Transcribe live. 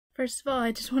First of all,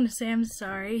 I just want to say I'm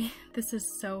sorry. This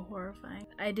is so horrifying.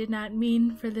 I did not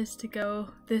mean for this to go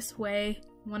this way.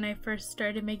 When I first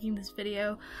started making this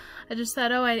video, I just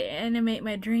thought, oh, I'd animate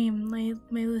my dream, my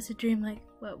lucid dream, like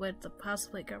what would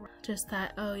possibly go wrong? Just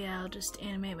thought, oh yeah, I'll just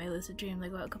animate my lucid dream,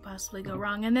 like what could possibly go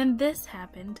wrong? And then this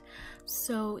happened.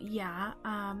 So yeah,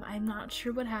 I'm not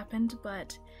sure what happened,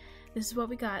 but this is what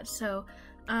we got. So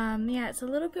yeah, it's a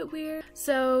little bit weird.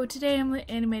 So today I'm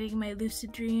animating my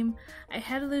lucid dream. I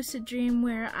had a lucid dream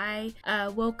where I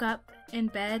woke up in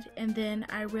bed and then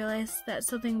I realized that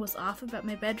something was off about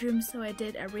my bedroom, so I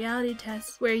did a reality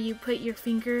test where you put your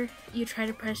finger, you try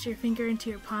to press your finger into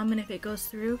your palm, and if it goes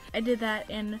through, I did that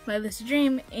in my lucid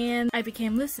dream and I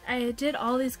became lucid. I did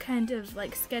all these kind of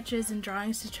like sketches and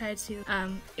drawings to try to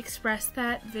express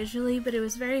that visually, but it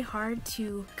was very hard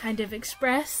to kind of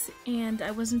express and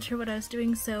I wasn't sure what I was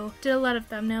doing, so did a lot of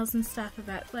thumbnails and stuff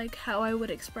about like how I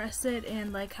would express it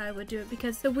and like how I would do it,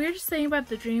 because the weirdest thing about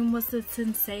the dream was the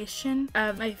sensation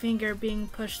of my finger being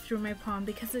pushed through my palm,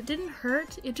 because it didn't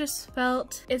hurt, it just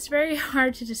felt, it's very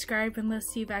hard to describe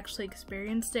unless you've actually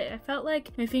experienced it. I felt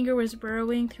like my finger was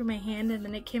burrowing through my hand and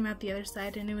then it came out the other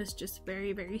side, and it was just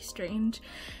very, very strange,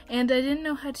 and I didn't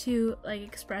know how to like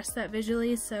express that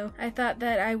visually, so I thought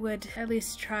that I would at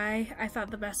least try. I thought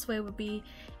the best way would be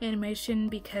animation,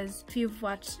 because if you've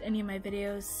watched any of my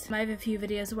videos, I have a few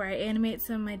videos where I animate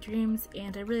some of my dreams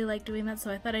and I really like doing that, so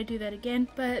I thought I'd do that again,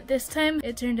 but this time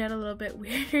it turned out a little bit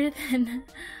weirder than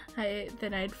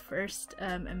I'd first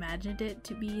imagined it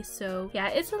to be. So yeah,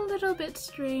 it's a little bit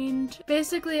strange.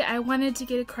 Basically, I wanted to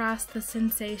get across the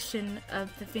sensation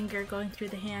of the finger going through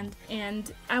the hand,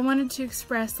 and I wanted to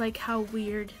express like how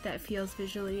weird that feels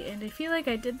visually, and I feel like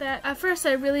I did that. At first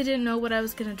I really didn't know what I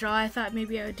was gonna draw. I thought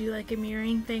maybe I would do like a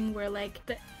mirroring thing where like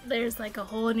there's like a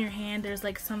hole in your hand, there's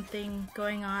like something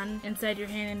going on inside your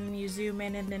hand, and then you zoom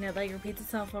in and then it like repeats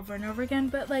itself over and over again,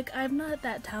 but like I'm not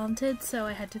that talented, so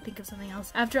I had to think of something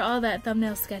else. After all that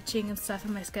thumbnail sketching and stuff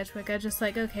in my sketchbook, I just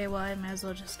like, okay, well I might as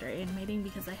well just start animating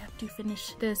because I have to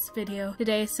finish this video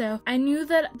today. So I knew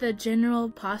that the general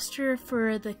posture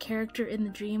for the character in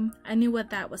the dream, I knew what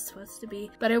that was supposed to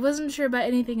be, but I wasn't sure about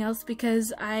anything else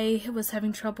because I was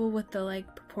having trouble with the like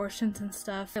proportions and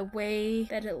stuff. The way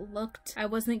that it looked, I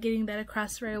wasn't getting that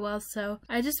across very well, so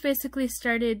I just basically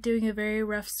started doing a very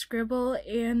rough scribble.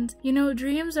 And you know,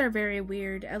 dreams are very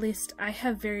weird. At least I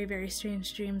have very, very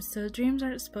strange dreams, so dreams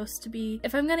aren't supposed to be,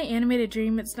 if I'm gonna animate a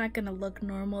dream, it's not gonna look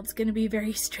normal, it's gonna be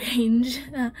very strange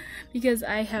because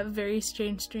I have very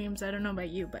strange dreams. I don't know about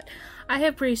you, but I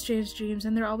have pretty strange dreams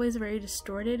and they're always very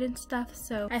distorted and stuff,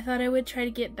 so I thought I would try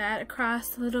to get that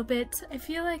across a little bit. I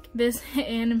feel like this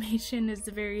animation is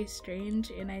very strange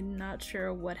and I'm not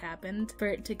sure what happened for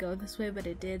it to go this way, but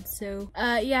it did. So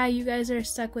yeah, you guys are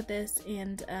stuck with this,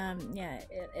 and yeah,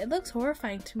 it looks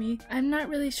horrifying to me. I'm not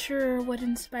really sure what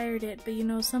inspired it, but you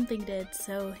know, something did,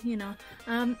 so you know.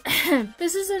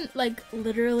 This isn't like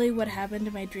literally what happened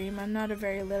in my dream. I'm not a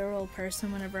very literal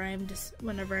person whenever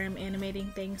I'm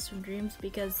animating things from dreams,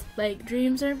 because like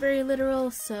dreams aren't very literal,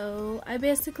 so I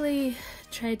basically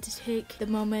tried to take the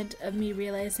moment of me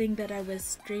realizing that I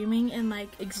was dreaming and like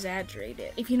exaggerate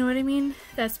it, if you know what I mean.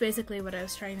 That's basically what I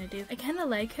was trying to do. I kind of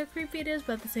like how creepy it is,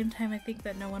 but at the same time I think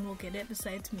that no one will get it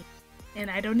besides me. And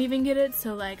I don't even get it,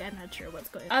 so like I'm not sure what's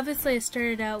going on. Obviously I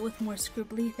started out with more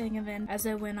scribbly thing, and then as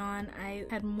I went on I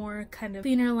had more kind of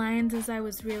cleaner lines as I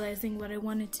was realizing what I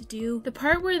wanted to do. The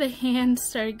part where the hand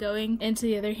started going into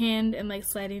the other hand and like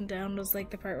sliding down was like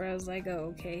the part where I was like,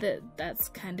 oh okay, that's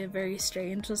kind of very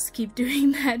strange, let's keep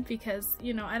doing that, because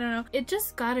you know, I don't know, it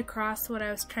just got across what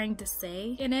I was trying to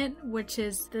say in it, which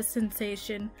is the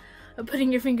sensation of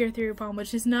putting your finger through your palm,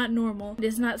 which is not normal. It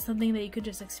is not something that you could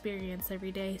just experience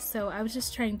every day. So I was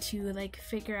just trying to like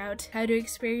figure out how to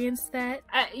experience that.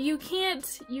 You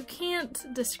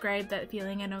can't describe that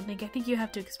feeling, I don't think. I think you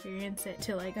have to experience it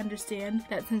to like understand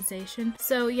that sensation.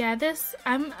 So yeah,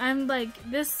 I'm like,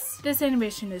 this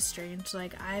animation is strange.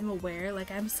 Like I'm aware,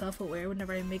 like I'm self-aware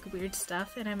whenever I make weird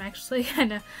stuff, and I'm actually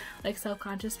kind of like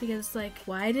self-conscious because it's like,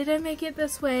 why did I make it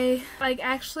this way? Like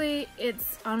actually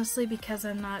it's honestly because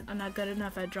I'm not good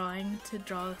enough at drawing to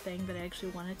draw a thing that I actually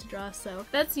wanted to draw. So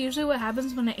that's usually what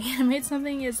happens when I animate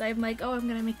something, is I'm like, oh, I'm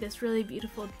gonna make this really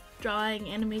beautiful drawing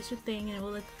animation thing and it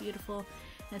will look beautiful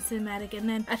and cinematic, and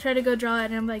then I try to go draw it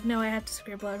and I'm like, no, I have to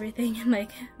scribble everything and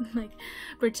like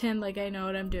pretend like I know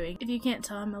what I'm doing. If you can't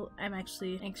tell, I'm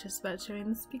actually anxious about showing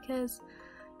this because,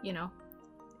 you know,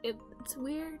 it's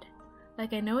weird.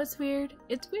 Like, I know it's weird.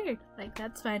 It's weird. Like,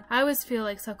 that's fine. I always feel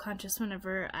like self-conscious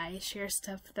whenever I share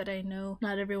stuff that I know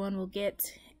not everyone will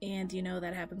get. and you know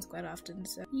that happens quite often.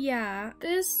 So yeah,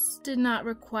 this did not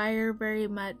require very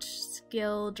much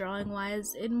skill drawing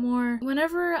wise. It more,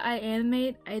 whenever I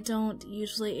animate, I don't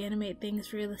usually animate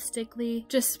things realistically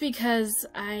just because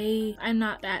I'm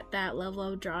not at that level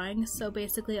of drawing. So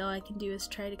basically all I can do is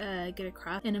try to get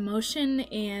across an emotion,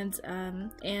 and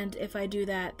if I do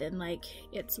that, then like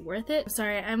it's worth it.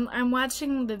 Sorry, I'm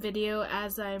watching the video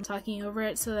as I'm talking over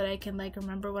it so that I can like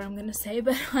remember what I'm gonna say,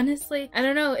 but honestly I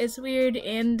don't know, it's weird.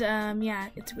 And yeah,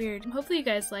 it's weird. Hopefully you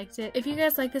guys liked it. If you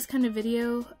guys like this kind of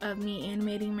video of me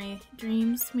animating my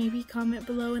dreams, maybe comment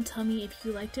below and tell me if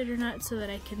you liked it or not so that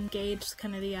I can gauge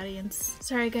kind of the audience.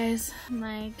 Sorry guys,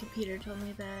 my computer told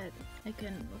me that I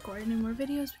couldn't record any more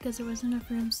videos because there wasn't enough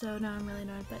room, so now I'm really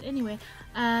annoyed. But anyway,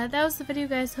 that was the video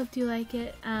guys. Hope you like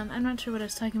it. I'm not sure what I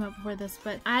was talking about before this,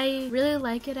 but I really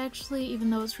like it actually, even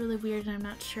though it's really weird and I'm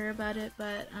not sure about it.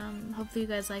 But hopefully you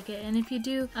guys like it, and if you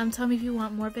do, tell me if you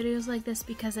want more videos like this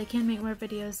because I can make more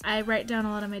videos. I write down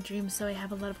a lot of my dreams, so I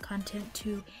have a lot of content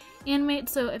to animate.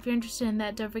 So if you're interested in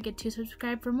that, don't forget to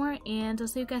subscribe for more, and I'll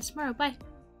see you guys tomorrow. Bye!